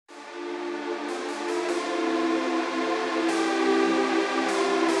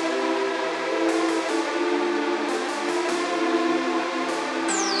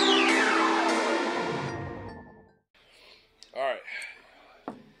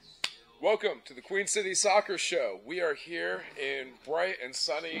Welcome to the Queen City Soccer Show. We are here in bright and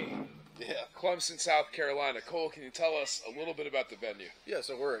sunny Clemson, South Carolina. Cole, can you tell us a little bit about the venue? Yeah,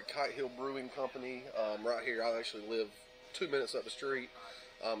 so we're at Kite Hill Brewing Company right here. I actually live 2 minutes up the street.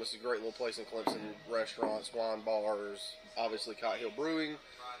 It's a great little place in Clemson. Restaurants, wine bars, obviously Kite Hill Brewing.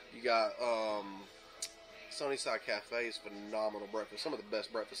 You got Sunnyside Cafe is phenomenal breakfast. Some of the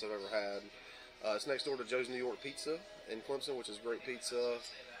best breakfast I've ever had. It's next door to Joe's New York Pizza in Clemson, which is great pizza.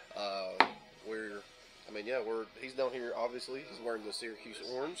 He's down here, obviously. He's wearing the Syracuse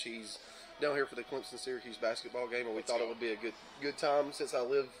orange. He's down here for the Clemson-Syracuse basketball game, and we thought it would be a good time since I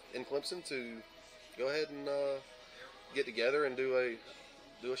live in Clemson to go ahead and get together and do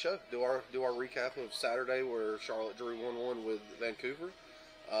a show, do our recap of Saturday where Charlotte drew 1-1 with Vancouver.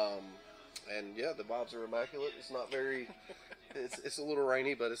 And yeah, the vibes are immaculate. It's not very, it's a little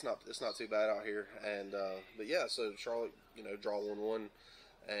rainy, but it's not too bad out here. And but yeah, so Charlotte, draw 1-1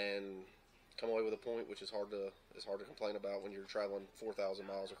 and come away with a point, which is hard to complain about when you're traveling 4,000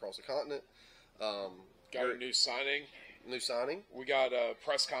 miles across the continent. Got a new signing. We got a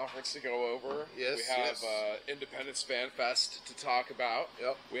press conference to go over. Yes, we have Independence Fan Fest to talk about.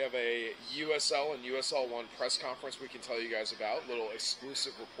 Yep. We have a USL and USL1 press conference we can tell you guys about. Little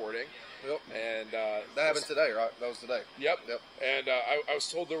exclusive reporting. Yep. And that happened today, right? That was today. Yep. And I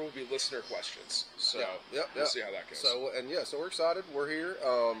was told there will be listener questions. So we'll see how that goes. So we're excited. We're here.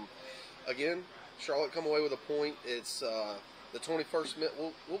 Again, Charlotte come away with a point. It's the 21st minute.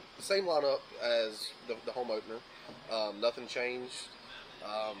 We'll same lineup as the home opener. Nothing changed.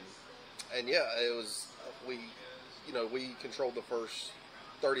 And yeah, it was we controlled the first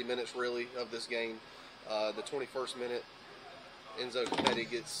 30 minutes really of this game. The 21st minute, Enzo Capetti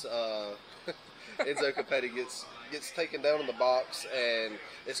gets taken down in the box, and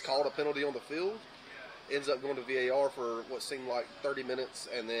it's called a penalty on the field. Ends up going to VAR for what seemed like 30 minutes,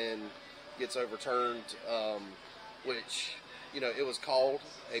 and then gets overturned, which, it was called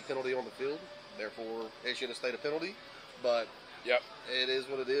a penalty on the field. Therefore, it should have stayed a penalty. But it is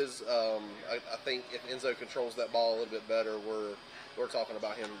what it is. I think if Enzo controls that ball a little bit better, we're talking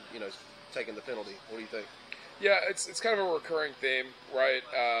about him, taking the penalty. What do you think? Yeah, it's kind of a recurring theme, right?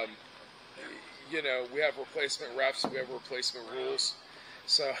 We have replacement refs, we have replacement rules.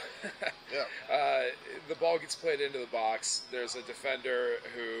 So the ball gets played into the box. There's a defender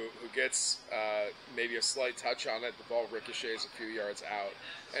who gets maybe a slight touch on it. The ball ricochets a few yards out.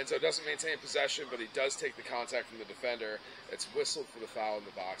 And so it doesn't maintain possession, but he does take the contact from the defender. It's whistled for the foul in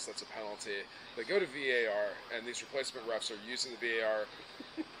the box. That's a penalty. They go to VAR, and these replacement refs are using the VAR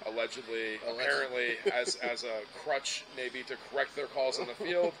apparently as a crutch maybe to correct their calls on the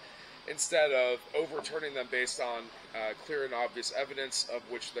field, instead of overturning them based on clear and obvious evidence, of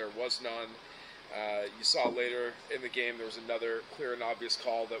which there was none. You saw later in the game there was another clear and obvious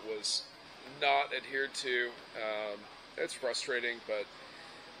call that was not adhered to. It's frustrating, but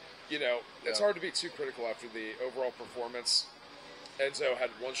it's hard to be too critical after the overall performance. Enzo had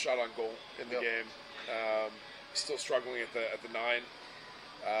one shot on goal in the game. Still struggling at the 9.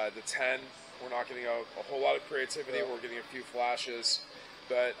 The 10, we're not getting a whole lot of creativity. We're getting a few flashes.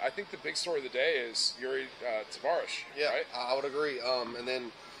 But I think the big story of the day is Yuri Tavares. Yeah, right? I would agree. And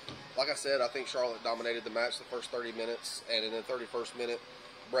then, like I said, I think Charlotte dominated the match the first 30 minutes, and in the 31st minute,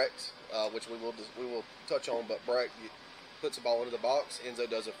 Brecht, which we will touch on, but Brecht puts the ball into the box. Enzo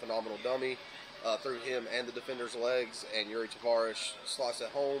does a phenomenal dummy through him and the defender's legs, and Yuri Tavares slices it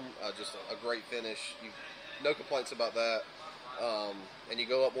home. Just a great finish. No complaints about that. And you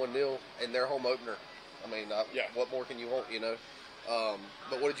go up 1-0 in their home opener. I mean, what more can you want,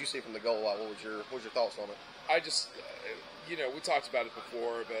 But what did you see from the goal? What was your thoughts on it? I just, we talked about it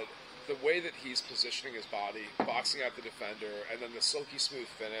before, but the way that he's positioning his body, boxing out the defender, and then the silky smooth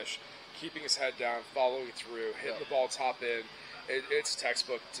finish, keeping his head down, following through, hitting the ball top in, it's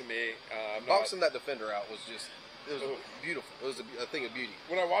textbook to me. Boxing that defender out was beautiful. It was a thing of beauty.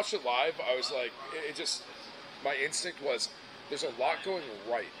 When I watched it live, I was like, my instinct was, there's a lot going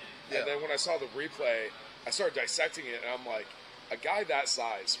right. Yeah. And then when I saw the replay, I started dissecting it, and I'm like, a guy that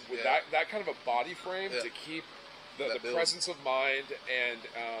size, with that kind of a body frame to keep the presence of mind, and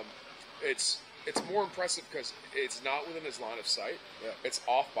it's more impressive because it's not within his line of sight. Yeah. It's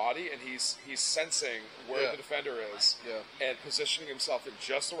off body, and he's sensing where the defender is and positioning himself in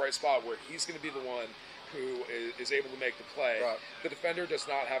just the right spot where he's going to be the one who is able to make the play. Right. The defender does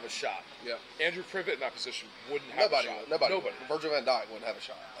not have a shot. Yeah. Andrew Privet in that position wouldn't have a shot. Nobody. Virgil van Dijk wouldn't have a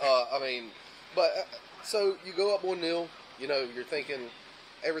shot. So you go up 1-0. You're thinking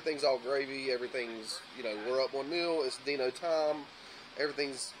everything's all gravy. Everything's, we're up 1-0. It's Dino time.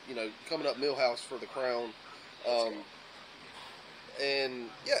 Everything's, coming up Millhouse for the crown. And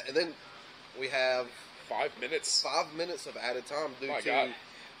then we have 5 minutes. 5 minutes of added time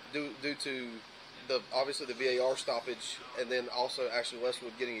due to obviously the VAR stoppage, and then also Ashley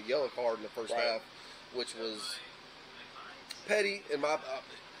Westwood getting a yellow card in the first half, which was petty in my.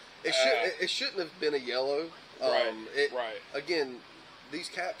 It shouldn't have been a yellow. Again, these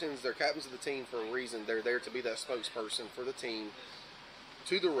captains, they're captains of the team for a reason. They're there to be that spokesperson for the team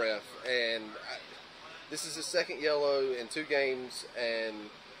to the ref, and this is his second yellow in 2 games, and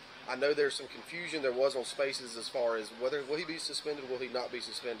I know there's some confusion there was on spaces as far as whether will he be suspended, will he not be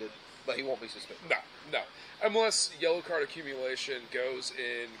suspended, but he won't be suspended. No. Unless yellow card accumulation goes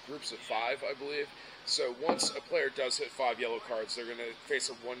in groups of 5, I believe. So once a player does hit 5 yellow cards, they're going to face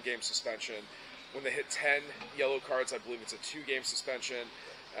a 1-game suspension. When they hit 10 yellow cards, I believe it's a 2-game suspension,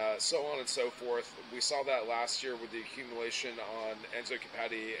 so on and so forth. We saw that last year with the accumulation on Enzo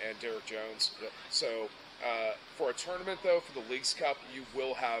Capetti and Derek Jones. Yep. So for a tournament, though, for the Leagues Cup, you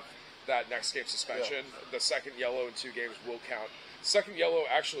will have that next game suspension. The second yellow in 2 games will count. Second yellow,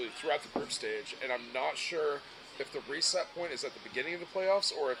 actually, throughout the group stage, and I'm not sure if the reset point is at the beginning of the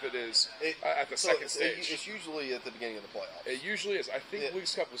playoffs or if it is at the second stage. It's usually at the beginning of the playoffs. It usually is. I think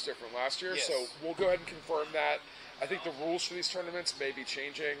Leagues Cup was different last year, Yes. so we'll go ahead and confirm that. I think the rules for these tournaments may be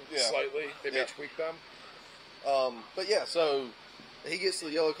changing slightly. They may tweak them. But yeah, so he gets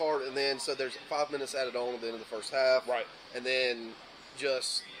the yellow card, and then so there's 5 minutes added on at the end of the first half. Right. And then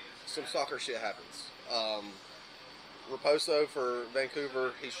just some soccer shit happens. Raposo for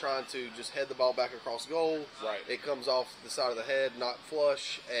Vancouver, he's trying to just head the ball back across goal. Right. It comes off the side of the head, not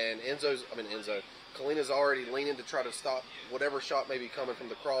flush, and Kalina's already leaning to try to stop whatever shot may be coming from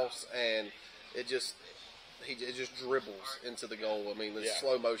the cross, and it just dribbles into the goal. I mean, it's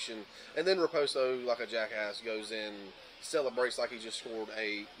slow motion, and then Raposo, like a jackass, goes in, celebrates like he just scored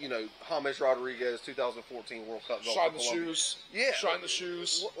a, James Rodriguez 2014 World Cup goal. Shine the shoes. Yeah. Shine the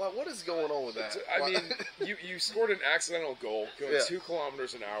shoes. What is going on with that? I mean, you scored an accidental goal going 2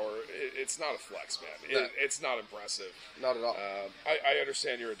 kilometers an hour. It's not a flex, man. It's not impressive. Not at all. I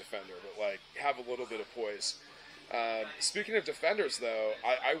understand you're a defender, but, have a little bit of poise. Speaking of defenders, though,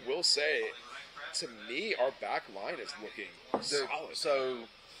 I will say, to me, our back line is looking solid. So,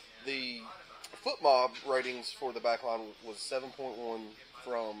 the Foot Mob ratings for the back line was 7.1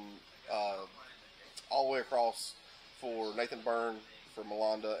 from all the way across for Nathan Byrne, for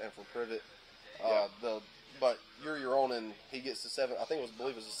Melanda, and for Privet. But Yuri Uronen, he gets to 7. I think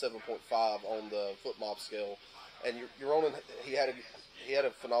believe it was a 7.5 on the Foot Mob scale. And Uronen, he had a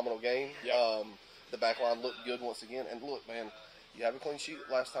phenomenal game. Yep. The back line looked good once again. And look, man, you have a clean sheet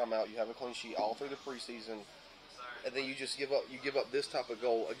last time out. You have a clean sheet all through the preseason, and then you just give up. You give up this type of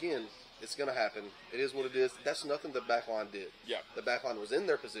goal again. It's going to happen. It is what it is. That's nothing the back line did. Yeah. The back line was in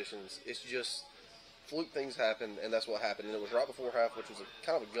their positions. It's just fluke things happen, and that's what happened. And it was right before half, which was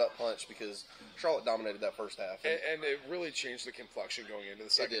kind of a gut punch because Charlotte dominated that first half. And it really changed the complexion going into the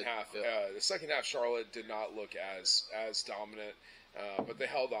second half. Yeah. The second half, Charlotte did not look as dominant, but they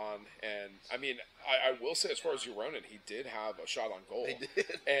held on. And, I mean, I will say as far as Uronen, he did have a shot on goal. He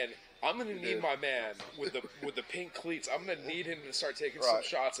did. And I'm going to need my man with the pink cleats. I'm going to need him to start taking some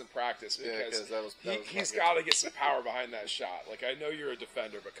shots in practice because he's got to get some power behind that shot. I know you're a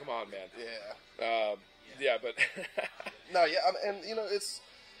defender, but come on, man. Yeah. But no, yeah, and it's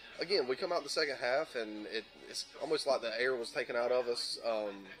again we come out in the second half and it's almost like the air was taken out of us.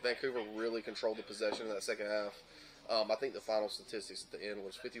 Vancouver really controlled the possession in that second half. I think the final statistics at the end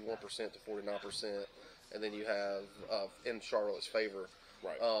was 51% to 49%, and then you have in Charlotte's favor.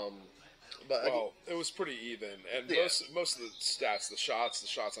 Right. But it was pretty even, and most of the stats, the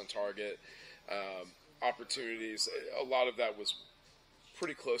shots on target, opportunities, a lot of that was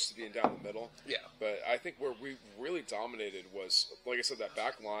pretty close to being down the middle. Yeah. But I think where we really dominated was, like I said, that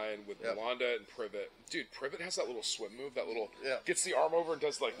back line with Melanda and Privet. Dude, Privet has that little swim move, that little gets the arm over and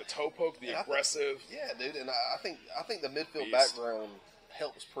does the toe poke, the aggressive. Yeah, dude, and I think the midfield background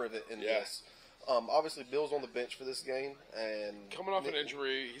helps Privet in this. Obviously, Bill's on the bench for this game, and coming off an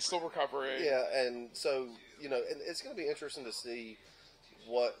injury, he's still recovering. Yeah, and so and it's going to be interesting to see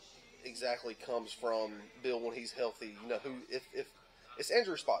what exactly comes from Bill when he's healthy. Who if it's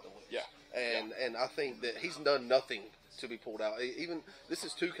Andrew's spot to lose. Yeah, and I think that he's done nothing to be pulled out. Even this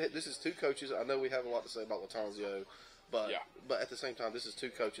is two coaches. I know we have a lot to say about Latanzio, but at the same time, this is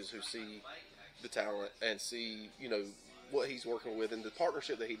 2 coaches who see the talent and see what he's working with, and the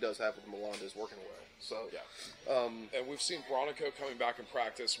partnership that he does have with Melanda is working well. So and we've seen Bronico coming back in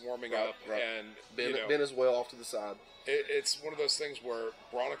practice, warming up, and Ben as well off to the side. It's one of those things where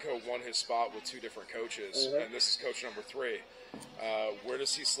Bronico won his spot with 2 different coaches, and this is coach number 3. Where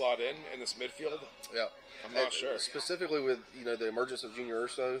does he slot in this midfield? Yeah, I'm not sure. Specifically with the emergence of Junior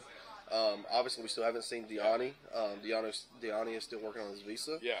Urso, Obviously, we still haven't seen Diani. Diani is still working on his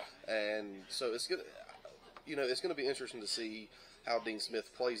visa. Yeah. And so it's gonna, it's gonna be interesting to see how Dean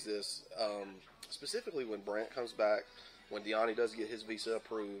Smith plays this, specifically when Brant comes back, when Diani does get his visa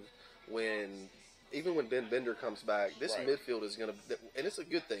approved, even when Ben Bender comes back. This midfield is gonna, and it's a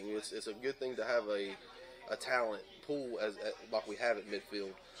good thing. It's a good thing to have a talent pool like we have at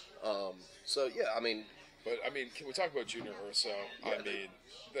midfield. So yeah, I mean. But, can we talk about Junior Urso? Yeah,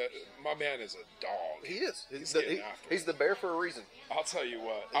 my man is a dog. He is. He's the bear for a reason. I'll tell you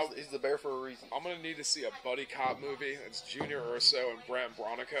what. He's the bear for a reason. I'm going to need to see a buddy cop movie. It's Junior Urso and Brant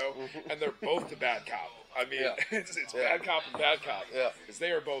Bronico, and they're both the bad cop. It's bad cop and bad cop. Yeah. Because they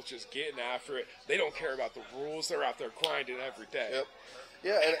are both just getting after it. They don't care about the rules. They're out there grinding every day. Yep.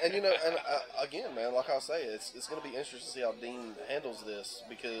 Yeah, and again, man, like I say, it's going to be interesting to see how Dean handles this,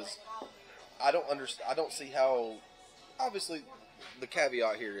 because I don't see how. Obviously, the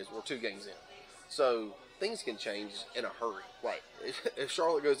caveat here is we're 2 games in, so things can change in a hurry. Right. If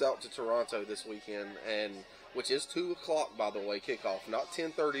Charlotte goes out to Toronto this weekend, which is 2:00, by the way, kickoff, not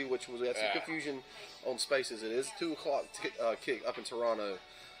 10:30, which we had some confusion on spaces. It is 2:00 kick up in Toronto.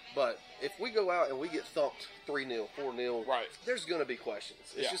 But if we go out and we get thumped 3-0, 4-0, there's going to be questions.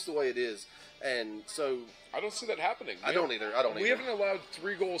 It's just the way it is. And so I don't see that happening. I don't either. We haven't allowed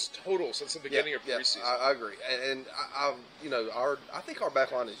 3 goals total since the beginning of preseason. I agree. And I think our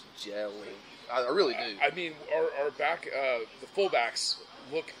back line is gelling. I really do. Our back, the fullbacks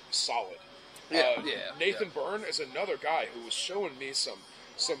look solid. Nathan Byrne is another guy who was showing me some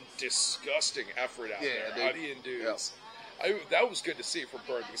disgusting effort out there. Dude. How do you do? That was good to see from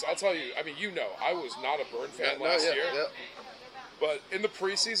Byrne, because I'll tell you, I was not a Byrne fan last year. Yeah. But in the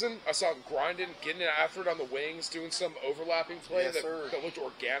preseason, I saw him grinding, getting after it on the wings, doing some overlapping play that looked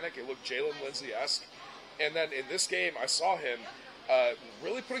organic. It looked Jalen Lindsay-esque. And then in this game, I saw him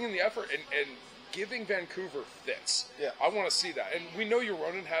really putting in the effort and giving Vancouver fits. Yeah. I want to see that. And we know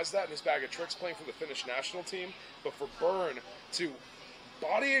Ronan has that in his bag of tricks playing for the Finnish national team. But for Byrne to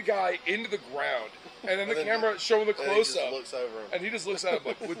body a guy into the ground, and then the camera showing the close-up, and he just looks at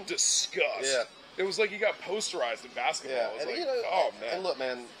him with disgust. Yeah. It was like he got posterized in basketball. Yeah. It was oh, man. And look,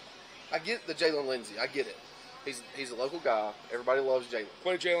 man, I get the Jalen Lindsay. I get it. He's a local guy. Everybody loves Jalen.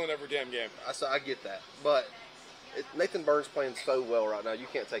 Play Jalen every damn game. I get that. But Nathan Byrne's playing so well right now, you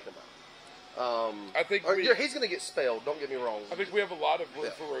can't take him out. I think he's going to get spelled. Don't get me wrong. I think we have a lot of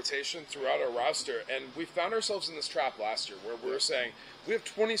room for rotation throughout our roster, and we found ourselves in this trap last year where we were saying we have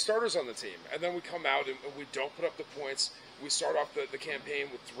 20 starters on the team, and then we come out and we don't put up the points. We start off the campaign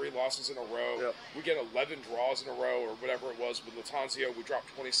with 3 losses in a row. Yep. We get 11 draws in a row, or whatever it was with Latanzio. We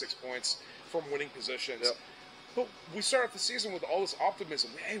dropped 26 points from winning positions. Yep. But we start off the season with all this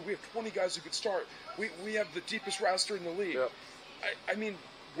optimism. Hey, we have 20 guys who could start. We have the deepest roster in the league. Yep.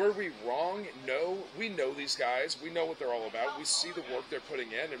 Were we wrong? No. We know these guys. We know what they're all about. We see the work they're putting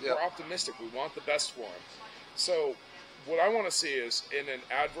in, and we're optimistic. We want the best for them. So what I want to see is in an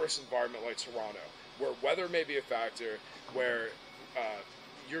adverse environment like Toronto, where weather may be a factor, where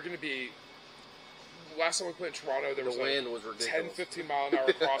you're going to be... Last time we played in Toronto, there was the wind was ridiculous. 10,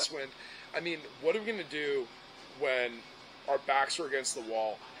 15-mile-an-hour crosswind. What are we going to do when our backs are against the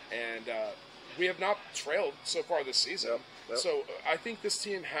wall? And we have not trailed so far this season. Yep. So I think this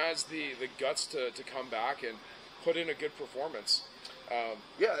team has the guts to come back and put in a good performance.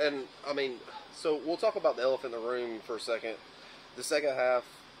 So we'll talk about the elephant in the room for a second. The second half,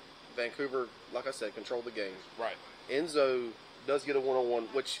 Vancouver, like I said, controlled the game. Right. Enzo does get a one-on-one,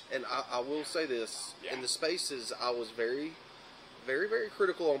 and I will say this. Yeah. In the spaces, I was very, very, very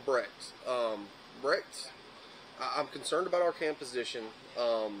critical on Brecht. Brecht, I'm concerned about our cam position,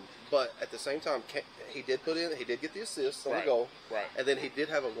 but at the same time, he did get the assist on the goal. Right. And then he did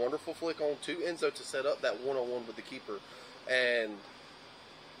have a wonderful flick on to Enzo to set up that one-on-one with the keeper. And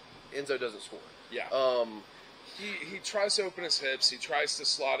Enzo doesn't score. Yeah. He tries to open his hips. He tries to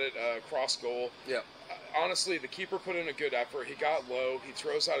slot it across goal. Yeah. Honestly, the keeper put in a good effort. He got low. He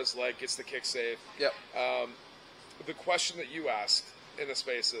throws out his leg, gets the kick save. Yep. The question that you asked in the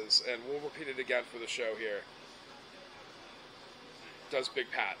spaces, and we'll repeat it again for the show here. Does Big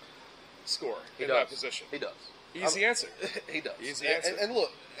Pat score in that position? He does. Easy answer. He does. Easy answer. And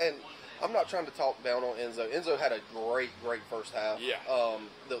look, and I'm not trying to talk down on Enzo. Enzo had a great first half. Yeah.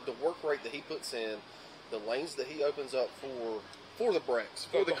 The work rate that he puts in, the lanes that he opens up for the breaks,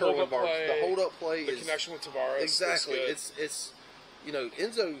 for the hold curling bars, the hold up play, the connection with Tavares. Exactly. It's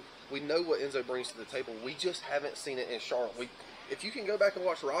Enzo. We know what Enzo brings to the table. We just haven't seen it in Charlotte. If you can go back and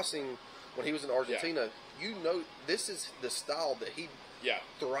watch Racing when he was in Argentina, you know this is the style that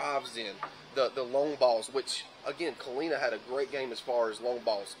thrives in. The long balls, which, again, Kalina had a great game as far as long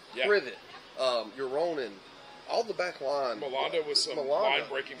balls. Yeah. Privet, your Ronan, all the back line. Melanda with some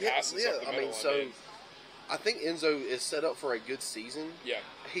line-breaking passes up the middle. I think Enzo is set up for a good season. Yeah.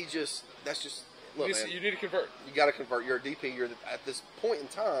 Look, man, you need to convert. You got to convert. You're a DP. At this point in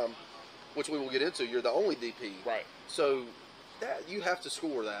time, which we will get into, you're the only DP. Right. So that you have to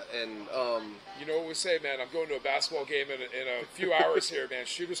score that. And you know what we say, man? I'm going to a basketball game in a few hours here, man.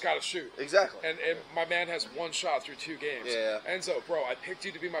 Shooters got to shoot. Exactly. And my man has one shot through 2 games. Yeah. Enzo, bro, I picked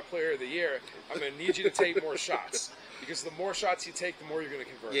you to be my player of the year. I'm going to need you to take more shots. Because the more shots you take, the more you're going to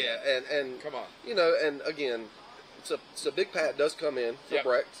convert. Yeah, and come on. You know, and again, so Big Pat does come in for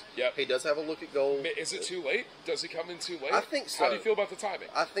Brecht. Yep. He does have a look at goal. Is it too late? Does he come in too late? I think so. How do you feel about the timing?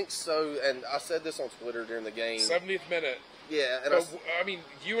 I think so, and I said this on Twitter during the game. 70th minute. Yeah, and I mean,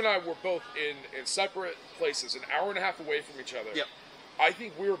 you and I were both in separate places, an hour and a half away from each other. Yep. I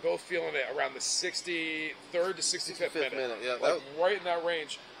think we were both feeling it around the 63rd to 65th minute. Yeah, right in that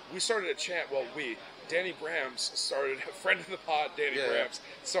range. We started a chant. Well, Danny Brams started, a friend of the pod, Danny Brams,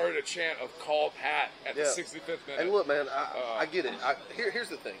 started a chant of "Call Pat" at the 65th minute. And look, man, I get it. Here's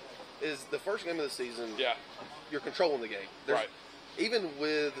the thing: is the first game of the season. Yeah. You're controlling the game. Right. Even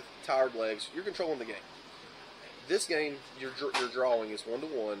with tired legs, you're controlling the game. This game, your drawing is 1-1.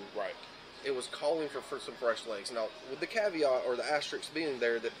 Right. It was calling for some fresh legs. Now, with the caveat or the asterisk being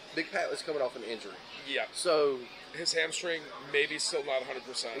there that Big Pat was coming off an injury. Yeah. So his hamstring maybe still not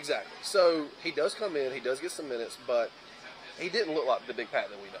 100%. Exactly. So he does come in, he does get some minutes, but he didn't look like the Big Pat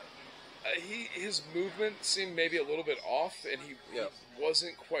that we know. His movement seemed maybe a little bit off, and he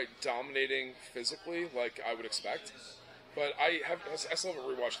wasn't quite dominating physically like I would expect. But I still haven't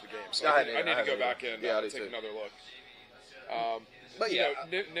rewatched the game, so I need to go back and take another look. But you know,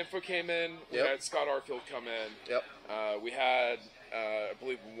 Nympho came in. We had Scott Arfield come in. Yep. We had, I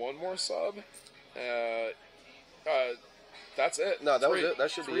believe, one more sub. That's it. No, that was it.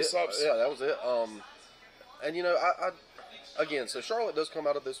 That should be it. 3 subs. Yeah, that was it. And you know, I again, so Charlotte does come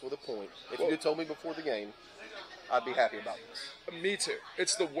out of this with a point. If you had told me before the game, I'd be happy about this. Me too.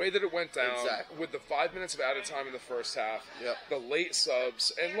 It's the way that it went down with the 5 minutes of added time in the first half, the late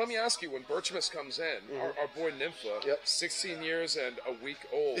subs. And let me ask you, when Birchmas comes in, our boy Nympha, 16 years and a week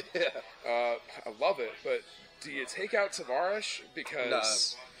old, I love it, but do you take out Tavares?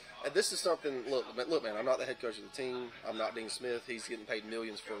 Because... No. And this is something, look, man, I'm not the head coach of the team. I'm not Dean Smith. He's getting paid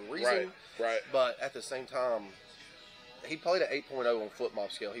millions for a reason. Right. But at the same time, he played at 8.0 on foot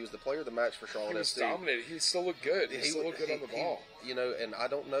mob scale. He was the player of the match for Charlotte FC. He was dominated. He still looked good. He still looked good on the ball. You know, and I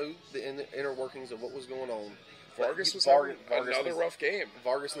don't know the inner workings of what was going on. Vargas was having another rough game.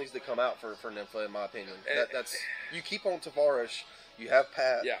 Vargas needs to come out for Nympha, in my opinion. That's you keep on Tavares. You have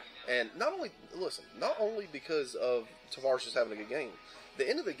Pat. Yeah. And not only because of Tavares just having a good game. The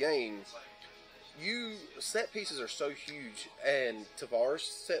end of the game, set pieces are so huge, and Tavares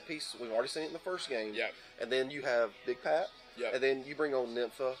set piece, we've already seen it in the first game. Yeah. And then you have Big Pat. Yeah. And then you bring on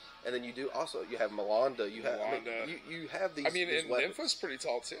Nympha, and then you have Melanda. You have these. I mean, these and weapons. Nympha's pretty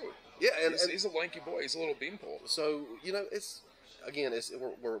tall too. Yeah, and he's a lanky boy. He's a little beanpole. So you know,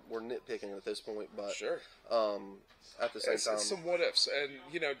 we're nitpicking at this point, but sure. At the same time, it's some what ifs, and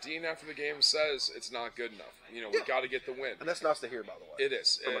you know, Dean after the game says it's not good enough. You know, we got to get the win, and that's nice to hear, by the way. It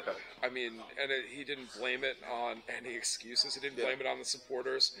is. I mean, he didn't blame it on any excuses. He didn't blame it on the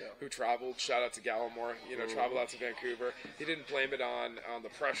supporters who traveled. Shout out to Gallimore. You know, traveled out to Vancouver. He didn't blame it on the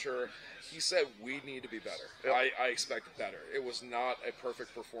pressure. He said we need to be better. Yep. I expected better. It was not a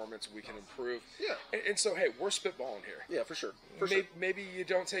perfect performance. We can improve. Yeah. And so, hey, we're spitballing here. Yeah, for sure. Maybe you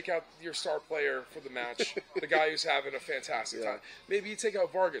don't take out your star player for the match, the guy who's having a fantastic time. Maybe you take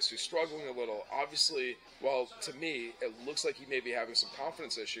out Vargas, who's struggling a little. Obviously, well, to me, it looks like he may be having some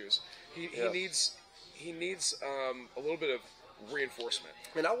confidence issues. He needs a little bit of reinforcement.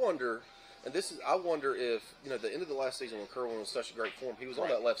 And I wonder if, you know, the end of the last season when Kerwin was such a great form, he was on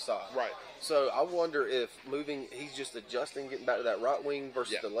that left side. Right. So I wonder if he's just adjusting, getting back to that right wing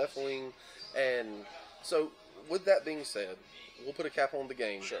versus the left wing. And so with that being said, we'll put a cap on the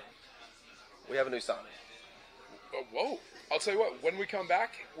game. Sure. We have a new signing. Whoa. I'll tell you what, when we come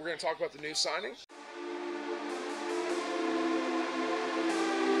back, we're going to talk about the new signing.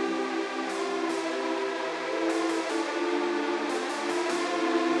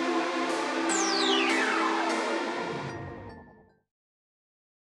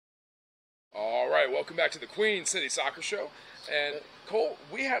 All right, welcome back to the Queen City Soccer Show. And Cole,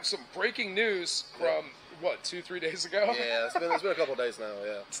 we have some breaking news from 2-3 days ago? Yeah, it's been a couple of days now.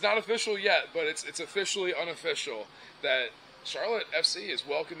 Yeah, it's not official yet, but it's officially unofficial that Charlotte FC is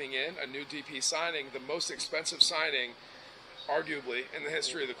welcoming in a new DP signing, the most expensive signing arguably in the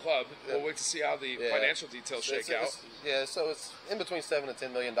history of the club. We'll wait to see how the financial details shake out. So it's in between $7 and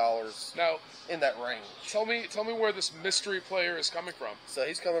 $10 million. Now, in that range. Tell me where this mystery player is coming from. So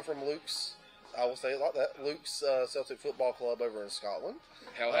he's coming from Luke's. I will say it like that. Luke's Celtic Football Club over in Scotland.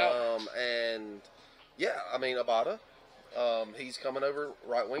 Hell. And yeah, I mean Abada. He's coming over,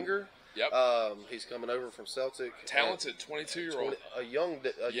 right winger. Yep. He's coming over from Celtic. Talented 22-year-old. Young.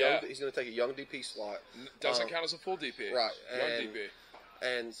 He's going to take a young DP slot. Doesn't count as a full DP. Right. Young DP.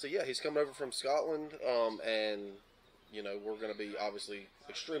 And so yeah, he's coming over from Scotland. And you know we're going to be obviously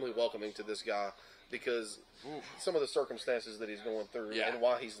extremely welcoming to this guy because some of the circumstances that he's going through and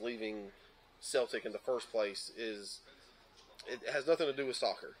why he's leaving Celtic in the first place it has nothing to do with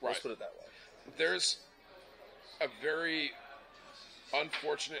soccer. Right. Let's put it that way. There's a very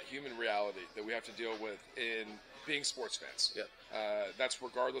unfortunate human reality that we have to deal with in being sports fans. Yep. That's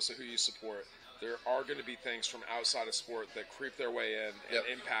regardless of who you support. There are going to be things from outside of sport that creep their way in and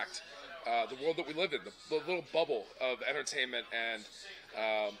impact the world that we live in, the little bubble of entertainment and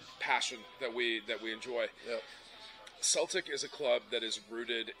passion that we enjoy. Yep. Celtic is a club that is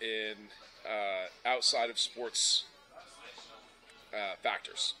rooted in outside of sports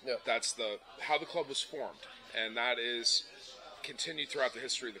factors. Yep. That's how the club was formed, and that is continued throughout the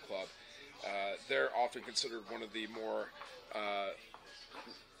history of the club. They're often considered one of the more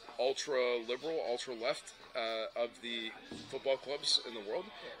ultra-liberal, ultra-left of the football clubs in the world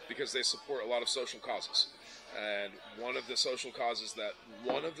because they support a lot of social causes. And one of the social causes that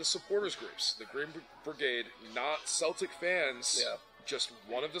one of the supporters groups, the Green Brigade, not Celtic fans, just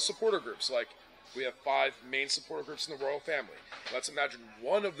one of the supporter groups, like we have 5 main supporter groups in the royal family. Let's imagine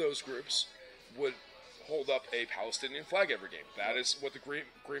one of those groups would hold up a Palestinian flag every game. That is what the Green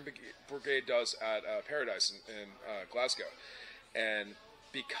Brigade does at Paradise in Glasgow. And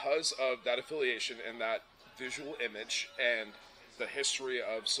because of that affiliation and that visual image and the history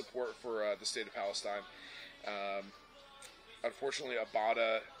of support for the state of Palestine, unfortunately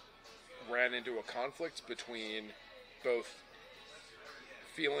Abada ran into a conflict between both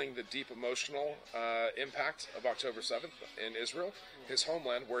feeling the deep emotional impact of October 7th in Israel, his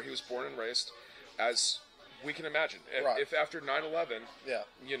homeland, where he was born and raised, as we can imagine. If after 9/11,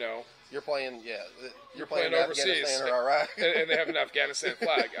 you know, you're playing overseas, or Iraq, and they have an Afghanistan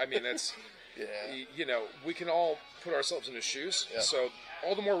flag. I mean, it's you know, we can all put ourselves in his shoes. So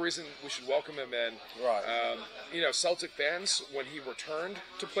all the more reason we should welcome him in. Right. You know, Celtic fans, when he returned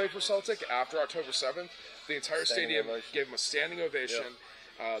to play for Celtic after October 7th, the entire stadium gave him a standing ovation.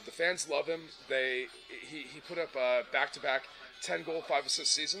 The fans love him. He put up back-to-back 10-goal,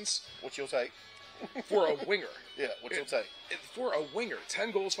 5-assist seasons. Which you'll take. For a winger. Which you'll take. For a winger, 10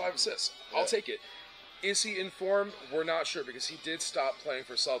 goals, 5 assists. I'll take it. Is he in form? We're not sure because he did stop playing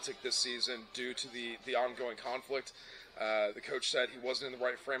for Celtic this season due to the ongoing conflict. The coach said he wasn't in the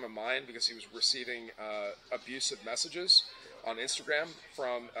right frame of mind because he was receiving abusive messages on Instagram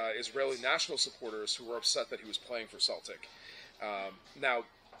from Israeli national supporters who were upset that he was playing for Celtic. Now,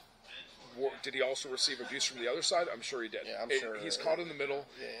 did he also receive abuse from the other side? I'm sure he did. Yeah, I'm sure. He's caught in the middle,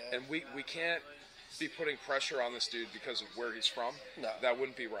 and we can't be putting pressure on this dude because of where he's from. No. That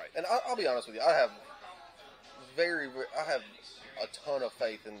wouldn't be right. And I'll be honest with you, I have a ton of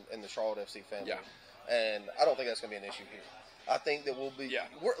faith in the Charlotte FC family. And I don't think that's going to be an issue here. I think that we'll be...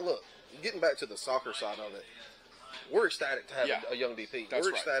 Look, getting back to the soccer side of it, we're ecstatic to have a young DP.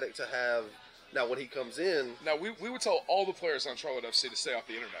 We're ecstatic to have... Now, when he comes in... Now, we would tell all the players on Charlotte FC to stay off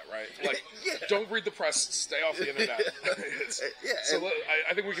the internet, right? Like, don't read the press, stay off the internet. So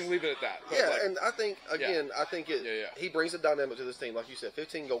I think we can leave it at that. But and I think, again, he brings a dynamic to this team. Like you said,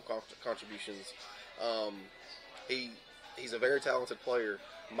 15 goal contributions. He's a very talented player.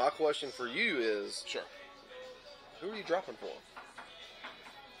 My question for you is... Sure. Who are you dropping for?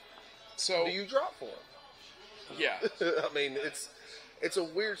 So... Do you drop for him? Yeah. I mean, it's a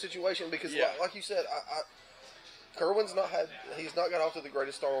weird situation because, like you said, Kerwin's he's not got off to the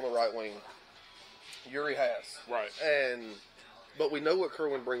greatest start on the right wing. Yuri has. Right. But we know what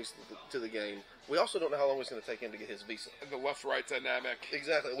Kerwin brings to the game. We also don't know how long it's going to take him to get his visa. And the left-right dynamic.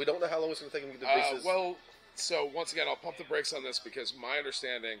 Exactly. We don't know how long it's going to take him to get the visa. Well, so once again, I'll pump the brakes on this because my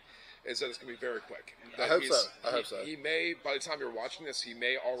understanding is that it's going to be very quick. I hope so. He may, by the time you're watching this, he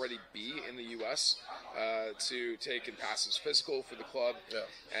may already be in the U.S. To take and pass his physical for the club. Yeah.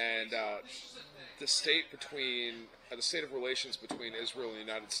 And the state of relations between Israel and the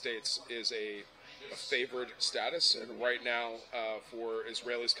United States is a favored status. And right now, for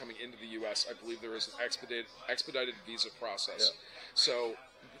Israelis coming into the U.S., I believe there is an expedited visa process. Yeah. So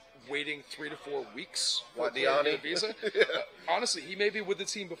waiting 3 to 4 weeks for a visa. Honestly, he may be with the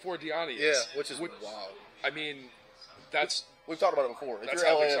team before Diani is. Yeah, which is wow. I mean, that's we've talked about it before. If That's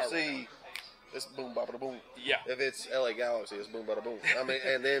you're how big Charlotte LAFC, it's boom, bada boom. Yeah. If it's LA Galaxy, it's boom, bada boom. I mean,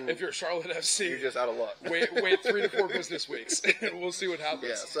 and then If you're Charlotte FC, you're just out of luck. wait 3 to 4 business weeks, and we'll see what happens.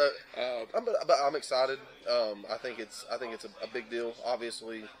 Yeah. So, I'm excited. I think it's a big deal.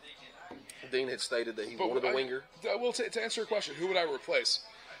 Obviously, Dean had stated that he wanted a winger. Well, to answer your question, who would I replace?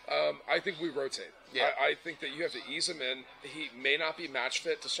 I think we rotate. Yeah. I think that you have to ease him in. He may not be match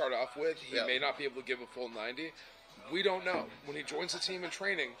fit to start off with. He may not be able to give a full 90. We don't know. When he joins the team in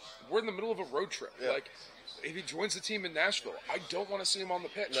training, we're in the middle of a road trip. Yeah. Like, if he joins the team in Nashville, I don't want to see him on the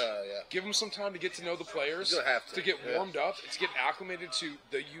pitch. No, yeah. Give him some time to get to know the players, He's gonna have to. get warmed up, to get acclimated to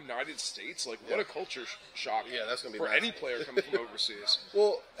the United States. Like, what a culture shock. Yeah, that's gonna be for massive. any player coming from overseas.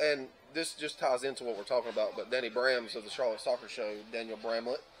 Well, and this just ties into what we're talking about. But Danny Brams of the Charlotte Soccer Show, Daniel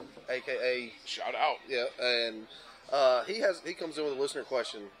Bramlett, a.k.a. Shout out. Yeah, and he comes in with a listener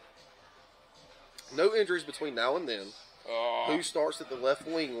question. No injuries between now and then. Who starts at the left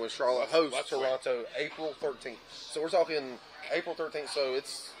wing when Charlotte hosts Toronto April 13th? So we're talking April 13th. So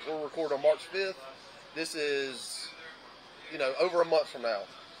we'll record on March 5th. This is, over a month from now.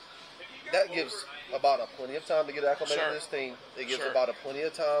 That gives about plenty of time to get acclimated to this team. It gives about plenty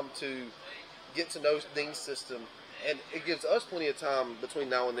of time to get to know Dean's system. And it gives us plenty of time between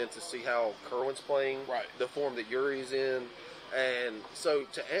now and then to see how Kerwin's playing, the form that Yuri's in. And so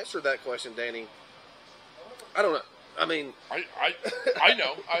to answer that question, Danny, I don't know. I mean, I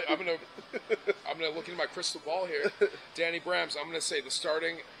know. I'm gonna look into my crystal ball here. Danny Brams. I'm gonna say the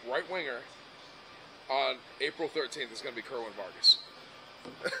starting right winger on April 13th is gonna be Kerwin Vargas.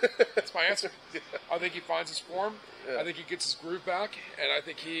 That's my answer. I think he finds his form. I think he gets his groove back, and I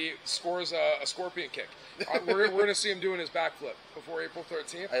think he scores a scorpion kick. We're gonna see him doing his backflip before April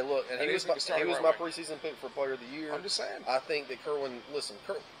 13th. Hey, look, and he was my preseason pick for Player of the Year. I'm just saying. I think that Kerwin. Listen,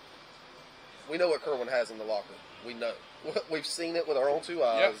 we know what Kerwin has in the locker. We know. We've seen it with our own two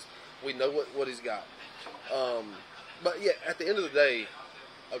eyes. Yep. We know what he's got. But, yeah, at the end of the day,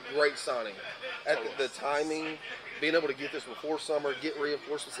 a great signing. At the timing, being able to get this before summer, get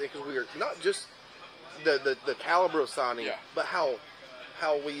reinforcements in, because we are not just the caliber of signing, but how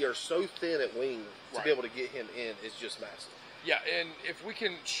we are so thin at wing to be able to get him in is just massive. Yeah, and if we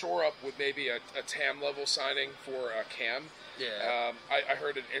can shore up with maybe a TAM level signing for Cam, I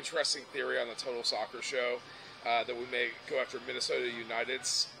heard an interesting theory on the Total Soccer Show that we may go after Minnesota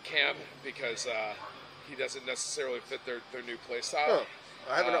United's Cam because he doesn't necessarily fit their new play style.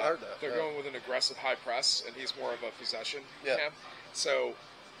 I haven't heard that. They're going with an aggressive high press, and he's more of a possession Cam. So,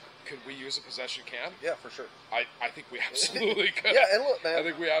 could we use a possession Cam? Yeah, for sure. I think we absolutely could. Yeah, and look, man. I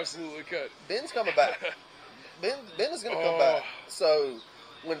think we absolutely could. Ben's coming back. Ben is going to come back. So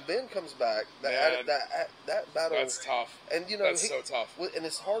when Ben comes back, that battle, that's tough. And that's so tough. And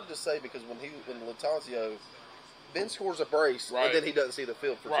it's hard to say because when Latanzio, Ben scores a brace and then he doesn't see the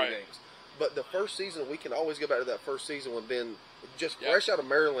field for 2 games. But the first season, we can always go back to that first season when Ben, just fresh out of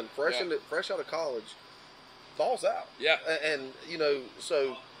Maryland, fresh out of college, balls out. Yeah. And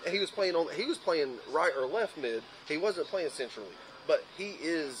so he was playing right or left mid. He wasn't playing centrally. But he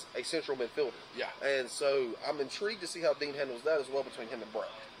is a central midfielder. Yeah. And so I'm intrigued to see how Dean handles that as well between him and Brett.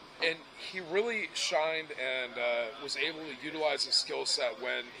 And he really shined and was able to utilize his skill set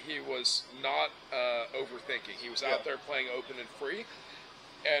when he was not overthinking. He was out there playing open and free.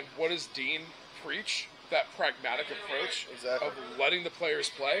 And what does Dean preach? That pragmatic approach of letting the players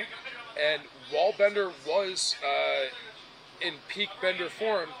play. And while Bender was in peak Bender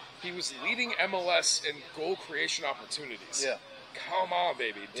form, he was leading MLS in goal creation opportunities. Yeah. Come on,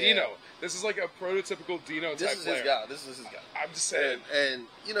 baby. Dino. This is like a prototypical Dino type player. This is his guy. I'm just saying. And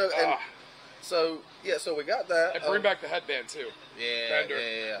so we got that. And bring back the headband, too. Yeah, Bender.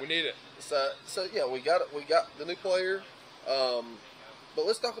 yeah. We need it. So yeah, we got the new player. But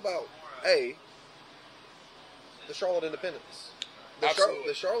let's talk about, the Charlotte Independents.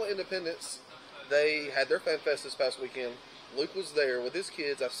 The Charlotte Independents, they had their fan fest this past weekend. Luke was there with his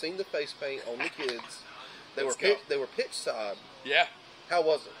kids. I've seen the face paint on the kids. They were pitch side. Yeah. How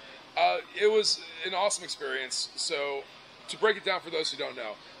was it? It was an awesome experience. So, to break it down for those who don't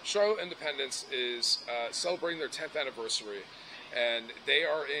know, Charlotte Independence is celebrating their 10th anniversary, and they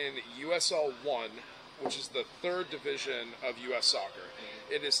are in USL 1, which is the third division of U.S. soccer.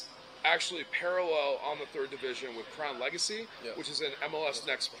 It is actually parallel on the third division with Crown Legacy, which is in MLS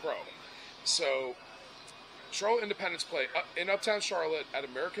Next Pro. So, Charlotte Independence play in Uptown Charlotte at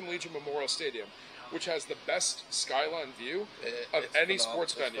American Legion Memorial Stadium. which has the best skyline view of any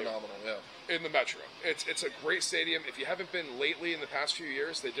sports venue phenomenal, yeah. in the Metro. It's a great stadium. If you haven't been lately in the past few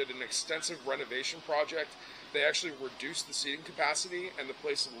years, they did an extensive renovation project. They actually reduced the seating capacity, and the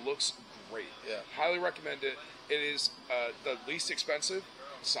place looks great. Yeah. Highly recommend it. It is the least expensive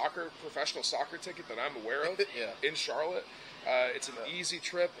professional soccer ticket that I'm aware of in Charlotte. It's an easy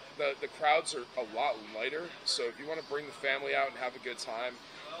trip. The crowds are a lot lighter, so if you want to bring the family out and have a good time,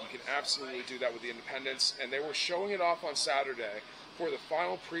 you can absolutely do that with the Independents. And they were showing it off on Saturday for the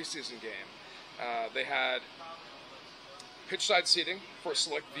final preseason game. They had pitch-side seating for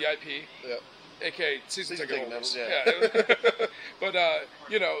select VIP. Yep. A.k.a. season ticket holders. Yeah. But,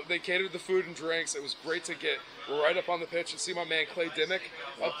 they catered the food and drinks. It was great to get right up on the pitch and see my man Clay Dimmick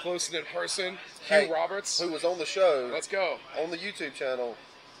up close and in person. Hugh Roberts. Who was on the show. Let's go. On the YouTube channel.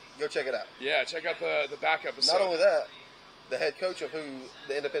 Go check it out. Yeah, check out the back episode. Not only that, the head coach of who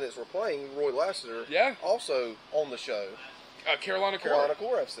the Independents were playing, Roy Lassiter, also on the show. Carolina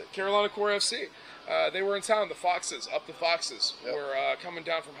Core FC. Carolina Core FC. They were in town. The Foxes, were coming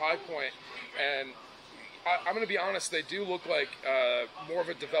down from High Point. And I'm going to be honest, they do look like more of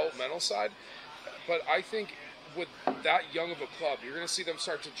a developmental side. But I think with that young of a club, you're going to see them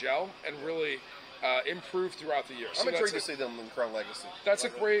start to gel and really improve throughout the year. I'm intrigued to see them in Crown Legacy. That's a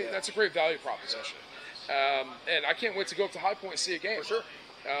great value proposition. And I can't wait to go up to High Point and see a game. For sure.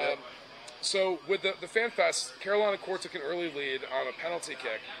 So with the Fan Fest, Carolina Core took an early lead on a penalty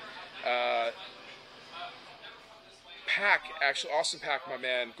kick. Austin Pack, my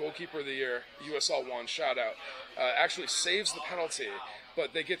man, goalkeeper of the year, USL 1, shout out, actually saves the penalty,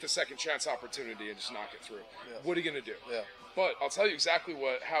 but they get the second chance opportunity and just knock it through. Yeah. What are you going to do? Yeah. But I'll tell you exactly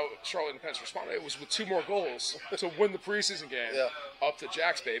how Charlotte Independents responded. It was with 2 more goals to win the preseason game. Up to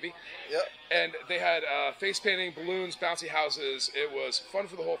Jack's, baby. Yep. And they had face painting, balloons, bouncy houses. It was fun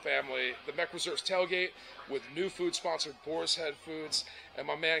for the whole family. The Mech Reserves tailgate with new food sponsored Boar's Head Foods. And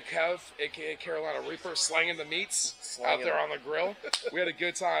my man Kev, a.k.a. Carolina Reaper, slanging the meats out there on the grill. We had a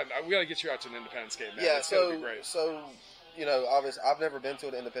good time. We got to get you out to an Independence game, man. It's going to be great. So, obviously, I've never been to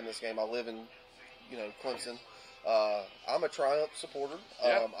an Independence game. I live in, Clemson. I'm a Triumph supporter.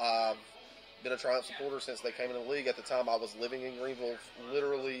 I've been a Triumph supporter since they came in the league. At the time, I was living in Greenville,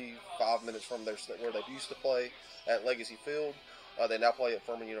 literally 5 minutes from where they used to play at Legacy Field. They now play at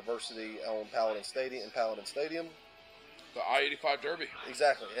Furman University on Paladin Stadium. The I-85 Derby.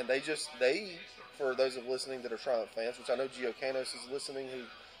 Exactly. And for those of listening that are Triumph fans, which I know Gio Canos is listening, who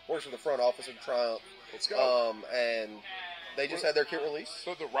works for the front office of Triumph. Let's go. And they just had their kit release.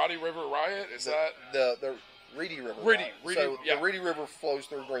 So the Roddy River Riot, the Reedy River. The Reedy River flows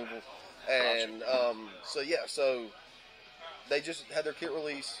through Greenville. And so they just had their kit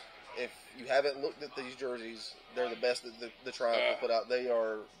release. If you haven't looked at these jerseys, they're the best that the Triumph will put out.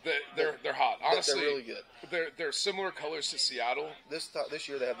 They're hot. Honestly, they're really good. They're similar colors to Seattle. This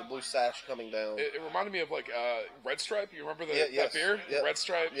year they have the blue sash coming down. It reminded me of like Red Stripe. You remember that beer? Yep. Red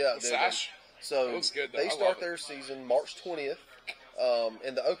Stripe, the sash. So it looks good, they start their season March 20th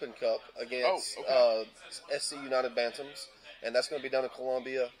in the Open Cup against SC United Bantams, and that's going to be down in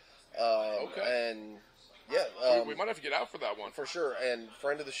Columbia. And we might have to get out for that one. For sure. And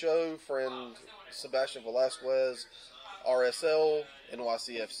friend of the show, Sebastian Velasquez, RSL,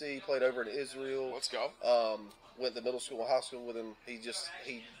 NYCFC, played over in Israel. Let's go. Went to middle school and high school with him. He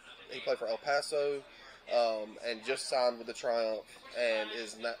played for El Paso and just signed with the Triumph and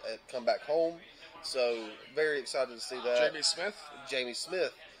is come back home. So very excited to see that. Jamie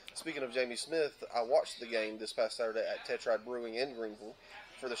Smith. Speaking of Jamie Smith, I watched the game this past Saturday at Tetrad Brewing in Greenville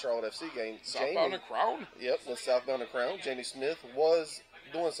for the Charlotte FC game. Southbound and Crown? Yep, with Southbound and Crown. Jamie Smith was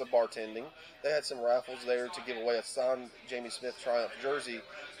doing some bartending. They had some raffles there to give away a signed Jamie Smith Triumph jersey.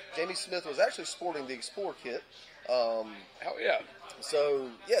 Jamie Smith was actually sporting the Explore kit. Hell yeah. So,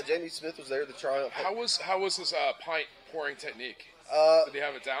 Jamie Smith was there, the Triumph. How was his pint pouring technique? Did he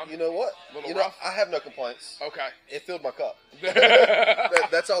have it down? You know what? Rough? I have no complaints. Okay. It filled my cup.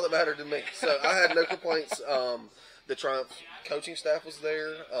 That's all that mattered to me. So I had no complaints. The Triumph coaching staff was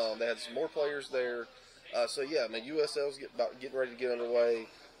there. They had some more players there. USL's getting ready to get underway.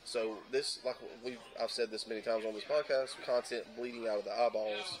 So this, I've said this many times on this podcast, content bleeding out of the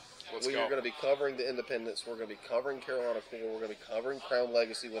eyeballs. We are going to be covering the Independents. We're going to be covering Carolina Core. We're going to be covering Crown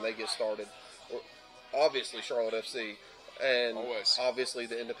Legacy when they get started. Obviously, Charlotte FC. And obviously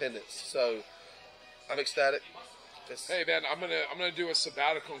the Independents. So I'm ecstatic. Hey man, I'm gonna do a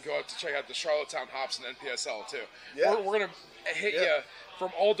sabbatical and go out to check out the Charlottetown Hops and NPSL too. Yeah. We're gonna hit you from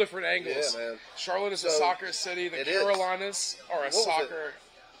all different angles. Yeah, man. Charlotte is a soccer city. The Carolinas are a soccer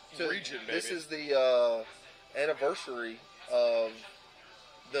region, baby. This is the anniversary of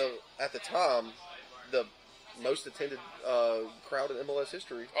at the time the most attended crowd in MLS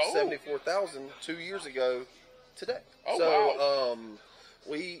history, Oh. 74,000 2 years ago today. Oh, so, wow.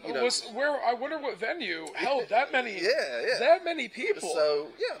 We, I wonder what venue held that many, that many people. So,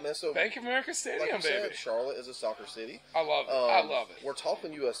 man. So, Bank of America Stadium, like you baby. said, Charlotte is a soccer city. I love it. I love it. We're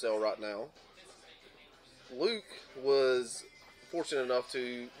talking USL right now. Luke was fortunate enough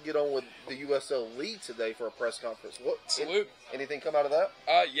to get on with the USL League today for a press conference. Salute. Anything come out of that?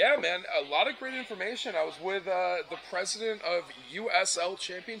 Yeah, man. A lot of great information. I was with the president of USL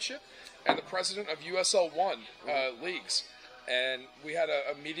Championship and the president of USL 1 leagues. And we had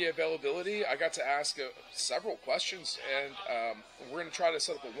a media availability. I got to ask several questions, and we're going to try to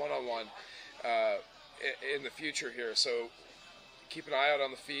set up a one-on-one in the future here. So keep an eye out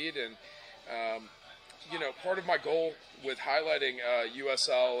on the feed. And, part of my goal with highlighting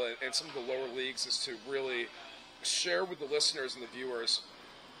USL and some of the lower leagues is to really share with the listeners and the viewers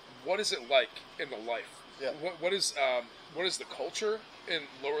what is it like in the life. Yeah. What is the culture in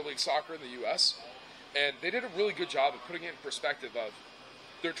lower league soccer in the U.S., and they did a really good job of putting it in perspective of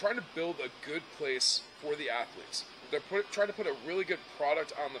they're trying to build a good place for the athletes. They're trying to put a really good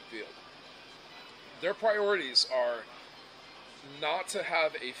product on the field. Their priorities are not to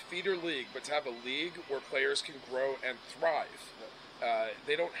have a feeder league, but to have a league where players can grow and thrive.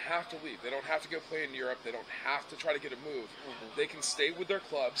 They don't have to leave. They don't have to go play in Europe. They don't have to try to get a move. Mm-hmm. They can stay with their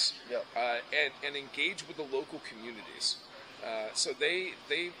clubs and engage with the local communities. So they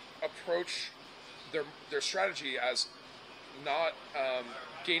approach their strategy as not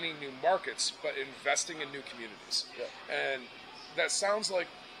gaining new markets, but investing in new communities. Yeah. And that sounds like,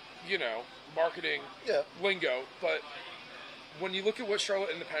 marketing lingo, but when you look at what Charlotte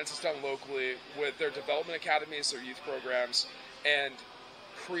Independence has done locally with their development academies, their youth programs, and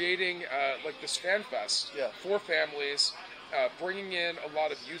creating this fan fest for families, bringing in a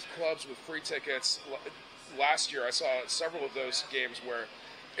lot of youth clubs with free tickets. Last year I saw several of those games where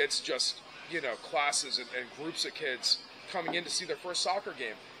it's just classes and groups of kids coming in to see their first soccer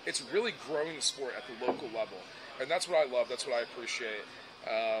game. It's really growing the sport at the local level, and that's what I love. That's what I appreciate.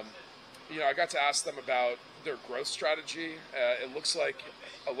 I got to ask them about their growth strategy. It looks like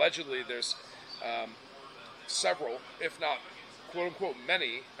allegedly there's several, if not quote unquote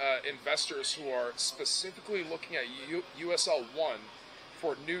many, investors who are specifically looking at USL 1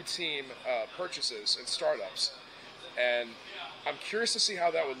 for new team purchases and startups, and I'm curious to see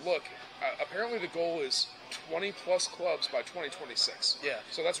how that would look. Apparently the goal is 20 plus clubs by 2026. Yeah.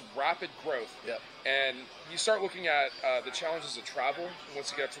 So that's rapid growth. Yeah. And you start looking at the challenges of travel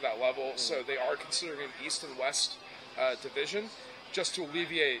once you get to that level. Mm-hmm. So they are considering an East and West division just to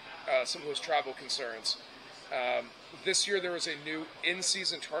alleviate some of those travel concerns. This year there was a new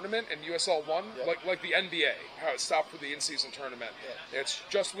in-season tournament in USL 1, like the NBA, how it stopped with the in-season tournament. Yeah. It's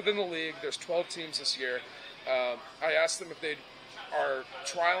just within the league. There's 12 teams this year. I asked them if they are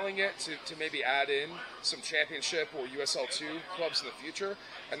trialing it to maybe add in some championship or USL 2 clubs in the future,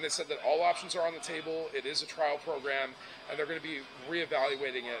 and they said that all options are on the table. It is a trial program, and they're going to be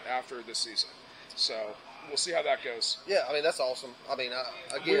reevaluating it after this season. So we'll see how that goes. Yeah, that's awesome. Again,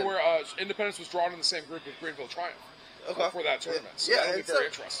 Independence was drawn in the same group with Greenville Triumph for that tournament. So yeah, that'll be very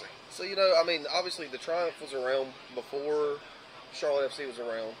interesting. So obviously the Triumph was around before Charlotte FC was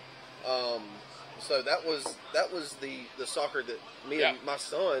around. So that was the soccer that me and my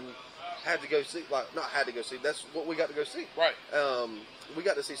son had to go see. Not had to go see. That's what we got to go see. Right. We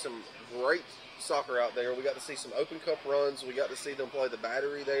got to see some great soccer out there. We got to see some Open Cup runs. We got to see them play the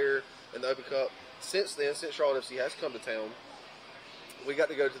Battery there in the Open Cup. Since then, since Charlotte FC has come to town, we got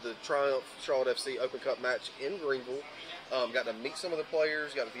to go to the Triumph Charlotte FC Open Cup match in Greenville. Got to meet some of the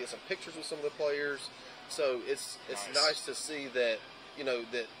players. Got to get some pictures with some of the players. So it's nice to see that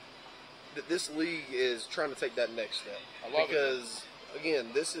that this league is trying to take that next step. I love it. Because again,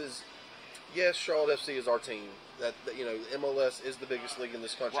 this is Charlotte FC is our team. That MLS is the biggest league in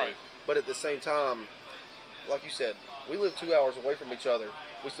this country. Right. But at the same time, like you said, we live 2 hours away from each other.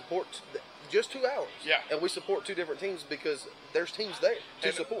 We support just 2 hours. Yeah. And we support two different teams because there's teams there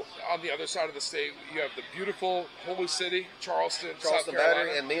to support. On the other side of the state, you have the beautiful Holy City, Charleston South Battery,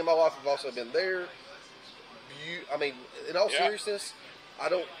 Carolina. and me and my wife have also been there. In all seriousness,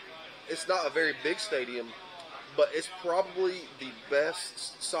 it's not a very big stadium, but it's probably the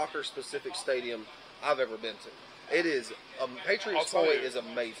best soccer-specific stadium I've ever been to. It is. Patriots Point is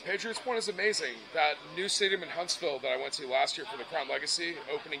amazing. Patriots Point is amazing. That new stadium in Huntsville that I went to last year for the Crown Legacy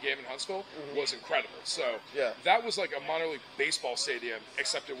opening game in Huntsville was incredible. So that was like a minor league baseball stadium,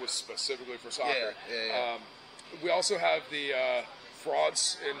 except it was specifically for soccer. Yeah. We also have the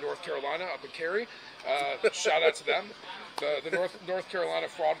frauds in North Carolina up in Cary. Shout out to them, the North Carolina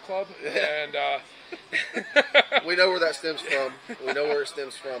Fraud Club, and we know where that stems from. We know where it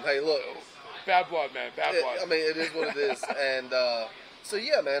stems from. Hey, look, bad blood, man, bad blood. I mean, it is what it is, and so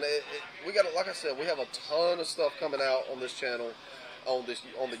yeah, man, we got, like I said, we have a ton of stuff coming out on this channel, on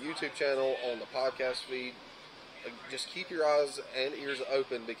the YouTube channel, on the podcast feed. Just keep your eyes and ears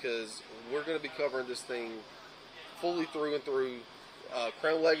open because we're going to be covering this thing fully through and through.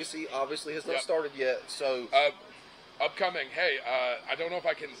 Crown Legacy obviously has not started yet, so upcoming. Hey, I don't know if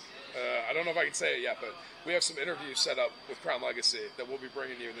I can say it yet, but we have some interviews set up with Crown Legacy that we'll be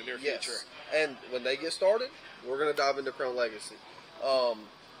bringing you in the near future. And when they get started, we're going to dive into Crown Legacy.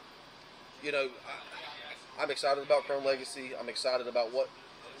 You know, I'm excited about Crown Legacy. I'm excited about what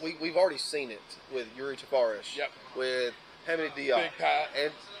we've already seen it with Yuri Tavares, with Hamid Diop, Big Pat,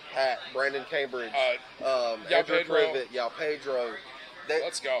 and Pat, Brandon Cambridge, Yao Andrew Pedro. Privet, Yao Pedro.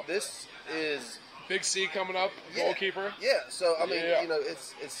 Let's go. This is Big C coming up, goalkeeper. Yeah, so I mean, you know,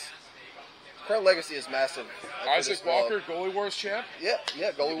 it's Crown Legacy is massive. Isaac Walker, goalie wars champ. Yeah,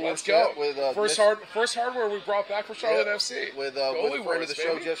 goalie wars Let's champ go. with first hardware we brought back for Charlotte FC with goalie friend wars, of the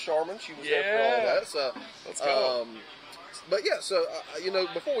show, baby. Jess Sharman. She was there for all that. So let's go. But yeah, so you know,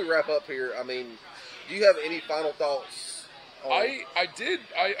 before we wrap up here, I mean, do you have any final thoughts? I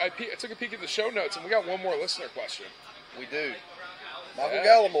took a peek at the show notes, and we got one more listener question. We do. Michael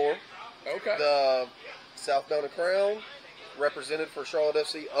Gallimore, okay, the South Dona Crown, represented for Charlotte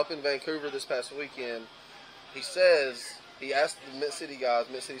FC up in Vancouver this past weekend. He says, he asked the Mid City guys,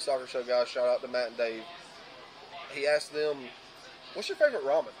 Mid City Soccer Show guys, shout out to Matt and Dave. He asked them, what's your favorite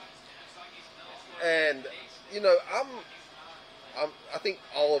ramen? And, you know, I think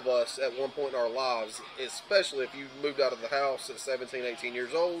all of us at one point in our lives, especially if you moved out of the house at 17, 18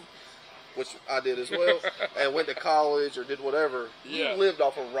 years old, which I did as well, and went to college or did whatever, you lived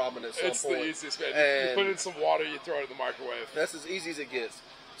off of ramen at some point. It's the easiest, man. You put in some water, you throw it in the microwave. That's as easy as it gets.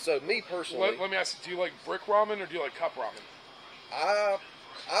 So me personally... Let me ask you, do you like brick ramen or do you like cup ramen? I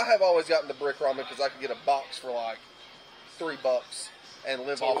have always gotten the brick ramen because I could get a box for like $3 and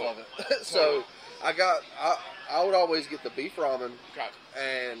live off of it. So I would always get the beef ramen,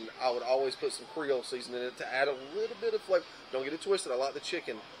 and I would always put some Creole seasoning in it to add a little bit of flavor. Don't get it twisted. I like the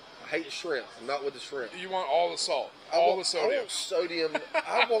chicken. I hate the shrimp. I'm not with the shrimp. You want all the salt, all the sodium. I want sodium.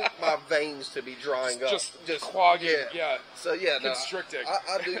 I want my veins to be drying up, just clogging. So yeah, constricting.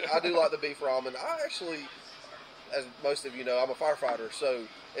 I do like the beef ramen. I actually, as most of you know, I'm a firefighter. So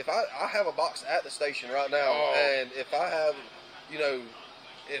if I have a box at the station right now, and if I have, you know,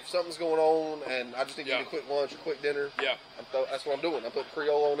 if something's going on and I just need to eat a quick lunch or quick dinner, that's what I'm doing. I'm putting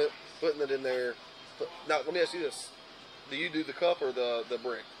Creole on it, putting it in there. Now let me ask you this: do you do the cup or the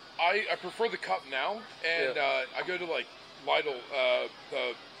brick? I prefer the cup now, and I go to like Lidl,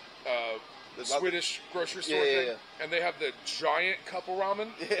 the Swedish grocery store thing, and they have the giant cup of ramen,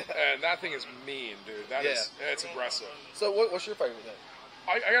 and that thing is mean, dude. It's aggressive. So what's your favorite then?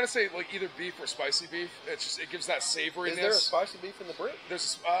 I gotta say, like either beef or spicy beef. It gives that savoriness. Is there a spicy beef in the brick?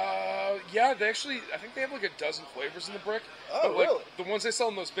 There's they actually, I think they have like a dozen flavors in the brick. Oh, but, like, really? The ones they sell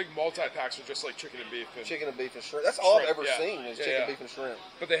in those big multi-packs are just like chicken and beef. Chicken and beef and shrimp. That's all I've ever seen is chicken, beef, and shrimp.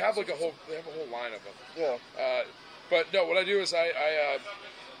 But they have like a whole line of them. Yeah. But no, what I do is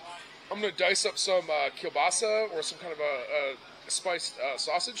I'm gonna dice up some kielbasa or some kind of a spiced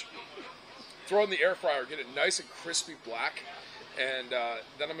sausage. Throw it in the air fryer, get it nice and crispy black. And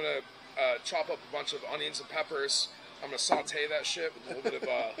then I'm going to chop up a bunch of onions and peppers. I'm going to saute that shit with a little bit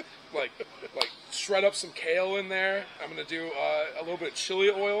of, like shred up some kale in there. I'm going to do a little bit of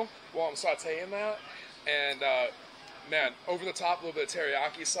chili oil while I'm sauteing that. And, man, over the top, a little bit of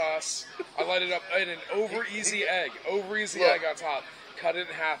teriyaki sauce. I light it up in an over-easy egg. Egg on top. Cut it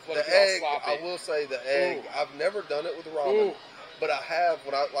in half, let it get all sloppy. I will say the egg, I've never done it with ramen. But I have,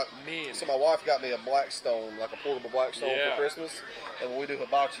 so my wife got me a Blackstone, like a portable Blackstone for Christmas, and when we do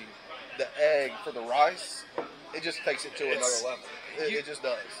hibachi, the egg for the rice, it just takes it to another level. It just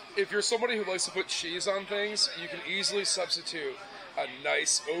does. If you're somebody who likes to put cheese on things, you can easily substitute a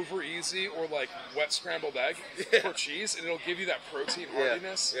nice over easy or like wet scrambled egg for cheese, and it'll give you that protein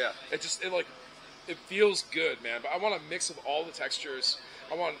heartiness. It feels good, man. But I want a mix of all the textures.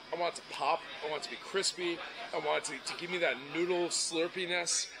 I want it to pop. I want it to be crispy. I want it to give me that noodle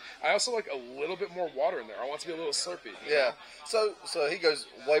slurpiness. I also like a little bit more water in there. I want it to be a little slurpy. Yeah. So he goes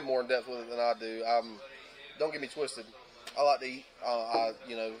way more in depth with it than I do. Don't get me twisted. I like to eat. I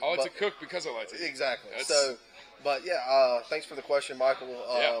like to cook because I like to eat. Exactly. So But yeah, thanks for the question, Michael.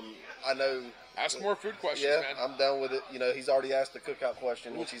 I know. Ask more food questions, yeah, man. I'm down with it. You know, he's already asked the cookout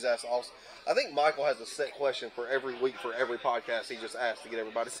question, which he's asked also. I think Michael has a set question for every week for every podcast he just asked to get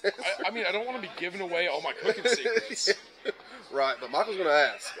everybody's answer. I mean, I don't want to be giving away all my cooking secrets. Right, but Michael's going to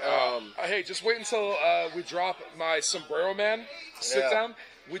ask. Hey, just wait until we drop my Sombrero Man sit down.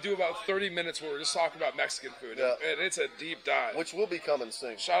 We do about 30 minutes where we're just talking about Mexican food, and it's a deep dive. Which will be coming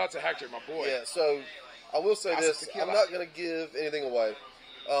soon. Shout out to Hector, my boy. Yeah, so I will say this. I'm not going to give anything away.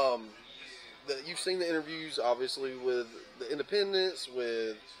 You've seen the interviews, obviously, with the Independents,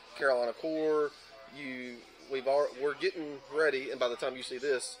 with Carolina Core. We're getting ready, and by the time you see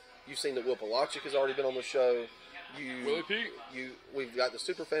this, you've seen that Will Palachik has already been on the show. Willie P. We've got the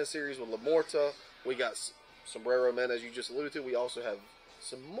Superfan series with Lamorta. We got Sombrero Man, as you just alluded to. We also have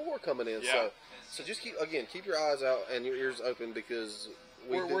some more coming in. Yeah. So just keep your eyes out and your ears open because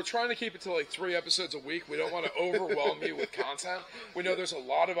we're trying to keep it to like 3 episodes a week. We don't want to overwhelm you with content. We know there's a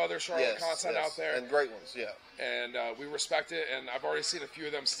lot of other Charlotte content out there, and great ones. Yeah, and we respect it. And I've already seen a few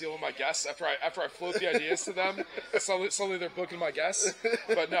of them stealing my guests after I float the ideas to them. Suddenly they're booking my guests.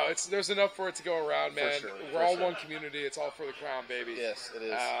 But no, there's enough for it to go around, man. We're all one community. It's all for the crown, baby. Yes, it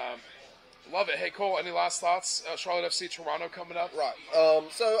is. Love it. Hey, Cole, any last thoughts? Charlotte FC Toronto coming up. Right.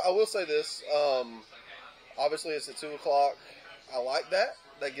 So I will say this. Obviously, it's at 2:00. I like that.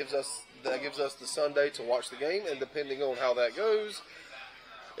 That gives us the Sunday to watch the game, and depending on how that goes,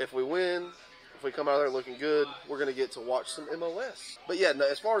 if we win, if we come out of there looking good, we're going to get to watch some MLS. But yeah, no,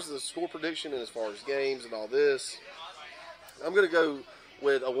 as far as the score prediction and as far as games and all this, I'm going to go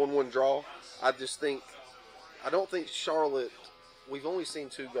with a 1-1 draw. I don't think Charlotte. We've only seen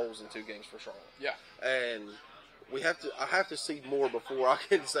 2 goals in 2 games for Charlotte. Yeah, and I have to see more before I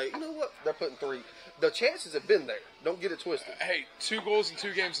can say, you know what, they're putting 3. The chances have been there. Don't get it twisted. Hey, 2 goals in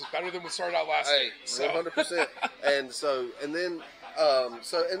 2 games is better than we started out last week. So. 100%. and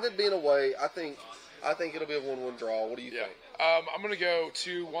then being away, I think it'll be a 1-1 draw. What do you think? I'm going to go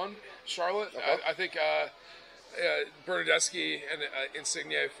 2-1 Charlotte. Okay. I think Bernadeschi and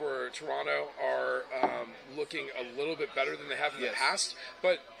Insigne for Toronto are looking a little bit better than they have in the past,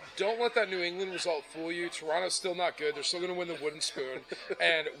 but don't let that New England result fool you. Toronto's still not good. They're still going to win the wooden spoon,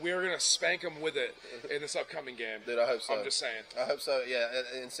 and we're going to spank them with it in this upcoming game. Dude, I hope so. I'm just saying. I hope so, yeah.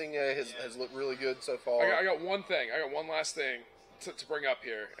 Insigne has looked really good so far. I got one thing. I got one last thing to bring up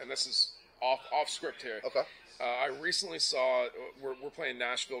here, and this is off script here. Okay. I recently saw we're playing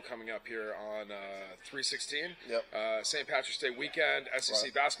Nashville coming up here on 3/16. Yep. St. Patrick's Day weekend.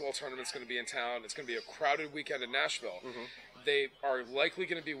 SEC basketball tournament's going to be in town. It's going to be a crowded weekend in Nashville. Mm-hmm. They are likely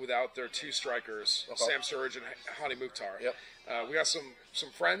going to be without their 2 strikers, Sam Surge and Hani Mukhtar. Yep. We got some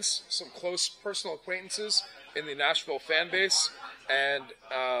friends, some close personal acquaintances in the Nashville fan base, and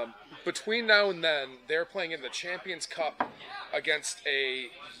between now and then, they're playing in the Champions Cup against a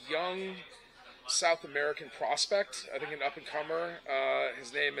young South American prospect, I think an up-and-comer.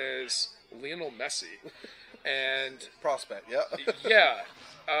 His name is Lionel Messi. And prospect, yeah. Yeah.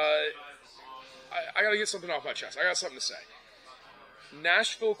 I got to get something off my chest. I got something to say.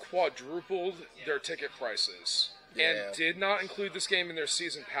 Nashville quadrupled their ticket prices and did not include this game in their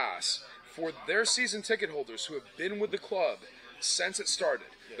season pass for their season ticket holders who have been with the club since it started.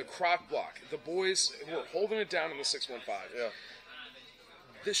 The Croc Block, the boys who are holding it down in the 615. Yeah.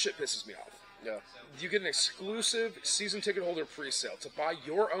 This shit pisses me off. Yeah. You get an exclusive season ticket holder pre-sale to buy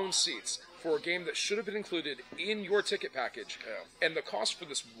your own seats for a game that should have been included in your ticket package. Yeah. And the cost for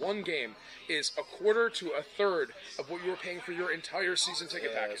this one game is a quarter to a third of what you were paying for your entire season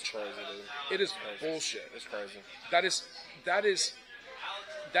ticket package. That's crazy, dude. It is bullshit. It's crazy. That is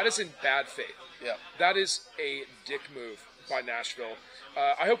in bad faith. Yeah. That is a dick move by Nashville.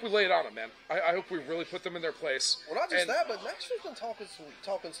 I hope we lay it on them, man. I hope we really put them in their place. Well, not just that, but Nashville's been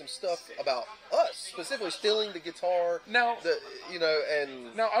talking some stuff about us, specifically stealing the guitar. Now,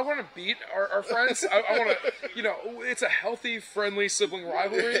 Now I want to beat our friends. I want to, it's a healthy, friendly sibling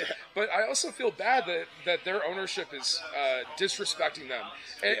rivalry. Yeah. But I also feel bad that their ownership is disrespecting them.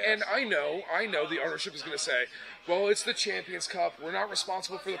 And I know the ownership is going to say, well, it's the Champions Cup. We're not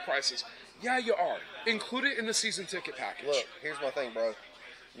responsible for the prices. Yeah, you are. Include it in the season ticket package. Look, here's my thing, bro.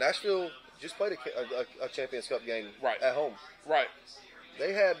 Nashville just played a Champions Cup game at home. Right.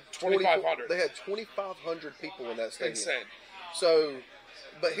 They had 2,500. They had 2,500 people in that stadium. Insane. So,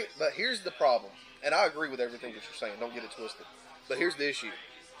 but here's the problem, and I agree with everything that you're saying. Don't get it twisted. But here's the issue: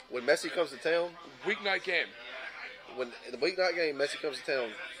 when Messi comes to town, weeknight game. When the weeknight game, Messi comes to town,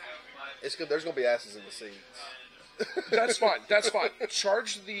 there's going to be asses in the seats. That's fine. That's fine.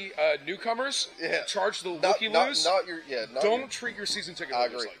 Charge the newcomers. Yeah. Charge the looky-loos. Don't treat your season ticket I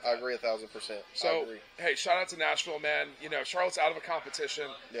holders agree. like that. I agree 1,000%. So, hey, shout out to Nashville, man. You know, Charlotte's out of a competition.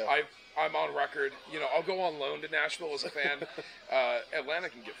 Yeah. I'm on record. You know, I'll go on loan to Nashville as a fan. Atlanta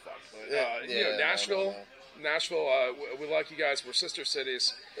can get fucked. But, you know, Nashville... Nashville, we like you guys. We're sister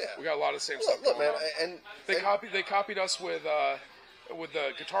cities. Yeah. We got a lot of the same stuff Look, going man, on. And They copied us with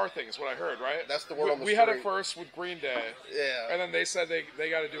the guitar thing is what I heard, right? That's the word on the We street. had it first with Green Day. Yeah. And then they said they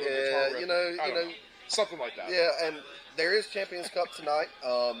got to do a guitar riff. You know, something like that. Yeah, and there is Champions Cup tonight,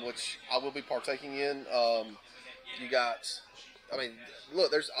 which I will be partaking in. You got, I mean,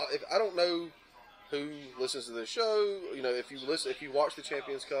 look, if I don't know who listens to this show, you know, if you watch the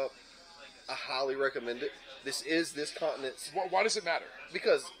Champions Cup, I highly recommend it. This is this continent's. Why does it matter?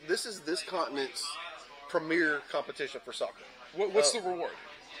 Because this is this continent's premier competition for soccer. What's the reward?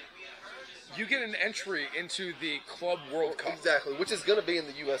 You get an entry into the Club World Cup. Exactly, which is going to be in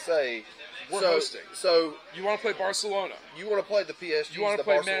the USA. We're hosting. So you want to play Barcelona. You want to play the PSG. You want to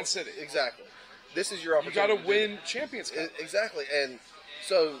play Man City. Exactly. This is your opportunity. You got to win Champions Cup. Exactly, and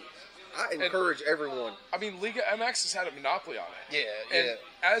so I encourage everyone. I mean, Liga MX has had a monopoly on it. Yeah, and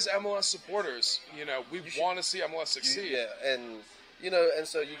as MLS supporters, you know, we want to see MLS succeed. And you know, and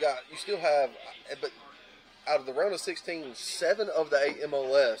so you still have, but out of the round of 16, 7 of the 8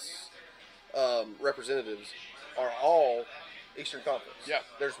 MLS representatives are all Eastern Conference. Yeah.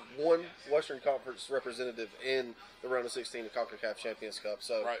 There's one Western Conference representative in the round of 16 of CONCACAF Champions Cup.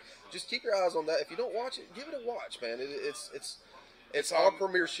 So just keep your eyes on that. If you don't watch it, give it a watch, man. It's our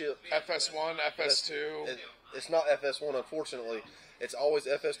premiership. FS1, FS2. It's not FS1, unfortunately. It's always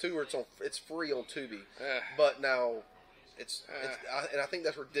FS2 or it's free on Tubi. But now I think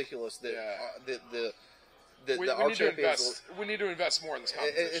that's ridiculous that our champions. We need to invest more in this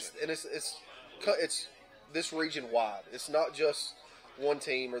competition. It's this region wide. It's not just one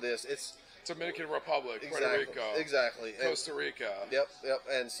team or this. It's Dominican Republic, Puerto Rico, Costa Rica. Yep.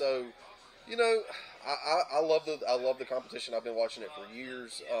 And so, you know, I love the competition. I've been watching it for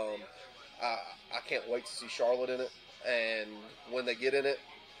years. I can't wait to see Charlotte in it, and when they get in it,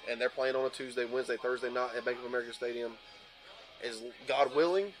 and they're playing on a Tuesday, Wednesday, Thursday night at Bank of America Stadium, is God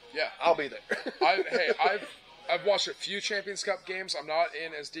willing, I'll be there. I've watched a few Champions Cup games. I'm not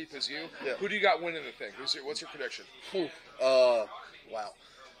in as deep as you. Yeah. Who do you got winning the thing? What's your prediction? Wow.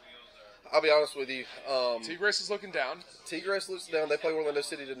 I'll be honest with you. Tigres is looking down. Tigres looks down. They play Orlando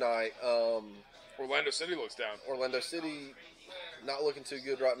City tonight. Orlando City looks down. Orlando City not looking too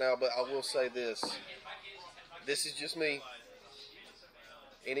good right now, but I will say this. This is just me.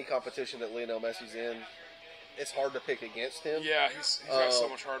 Any competition that Lionel Messi's in, it's hard to pick against him. Yeah, he's got so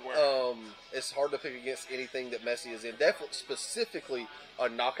much hardware. It's hard to pick against anything that Messi is in. Definitely, specifically a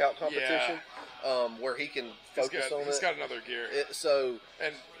knockout competition where he can focus on it. He's got another gear.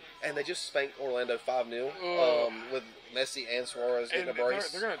 And they just spanked Orlando 5-0 with Messi and Suarez getting a brace.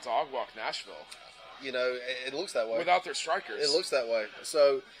 They're going to dog walk Nashville. You know, it looks that way. Without their strikers. It looks that way.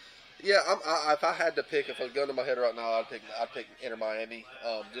 So, yeah, if I had to pick, if a gun to my head right now, I'd pick Inter Miami,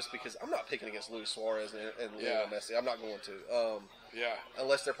 just because I'm not picking against Luis Suarez and Lionel Messi. I'm not going to.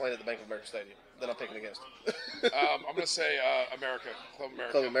 Unless they're playing at the Bank of America Stadium, then I'm picking against them. I'm going to say America, Club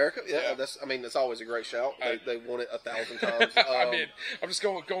America. Club America, that's always a great shout. They won it 1,000 times. I'm just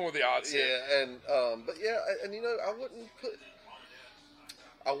going with the odds. Yeah, and you know,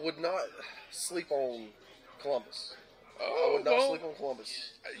 I would not sleep on Columbus. I would not sleep on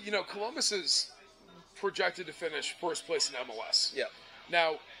Columbus. You know, Columbus is projected to finish first place in MLS. Yeah.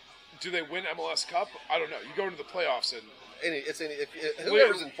 Now, do they win MLS Cup? I don't know. You go into the playoffs and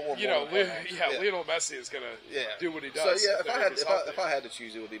whoever's in form. You know, Lionel Messi is going to do what he does. So if I had to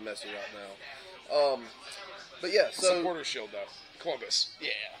choose, it would be Messi right now. But yeah, so supporter shield though, Columbus. Yeah.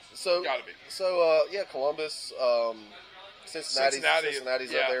 So gotta be. So Columbus, Cincinnati's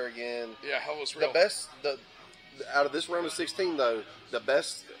up there again. Yeah, hell was real. Out of this round of 16 though, the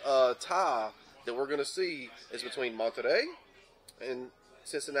best tie that we're going to see is between Monterrey and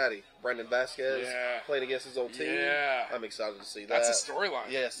Cincinnati. Brandon Vasquez playing against his old team. Yeah. I'm excited to see that. That's a storyline.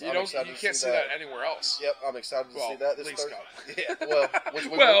 Yes, you can't see that anywhere else. Yep, I'm excited to see that this Leagues Thursday.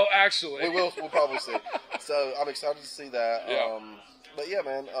 Yeah, actually, we'll probably see. So I'm excited to see that. Yeah. But yeah,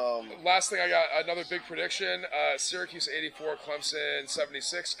 man. Last thing I got, another big prediction: Syracuse 84, Clemson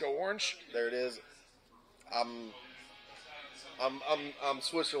 76. Go Orange! There it is. I'm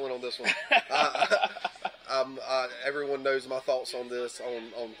Switzerland on this one. Everyone knows my thoughts on this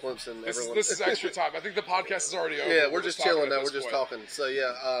on Clemson. This is extra time. I think the podcast is already over. Yeah, we're just chilling now. We're just talking. So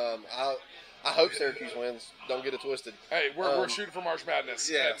yeah, I hope Syracuse wins. Don't get it twisted. Hey, we're shooting for March Madness.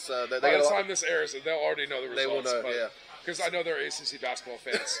 Yeah, so by the time this airs, they'll already know the results. They will know, yeah. Because I know they're ACC basketball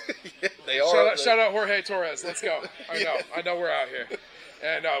fans. Yeah, they are. Shout out Jorge Torres. Let's go. I know we're out here.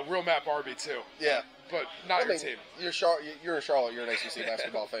 And real Matt Barbie, too. Yeah. But not your team. You're in Charlotte. You're an ACC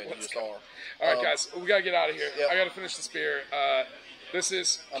basketball fan. You just are. All right, guys. We got to get out of here. Yep. I got to finish this beer. This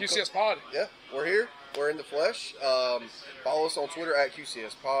is QCSpod. Yeah, we're here. We're in the flesh. Follow us on Twitter at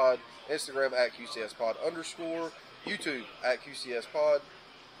QCSpod, Instagram at QCSpod _, YouTube at QCSpod,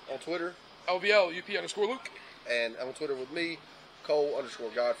 on Twitter. LBL UP_Luke. And on Twitter with me, Cole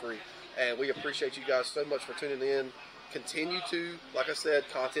 _Godfrey. And we appreciate you guys so much for tuning in. Continue to, like I said,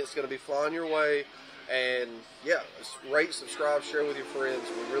 content's going to be flying your way. And yeah, rate, subscribe, share with your friends.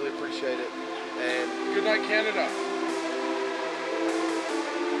 We really appreciate it. And good night, Canada.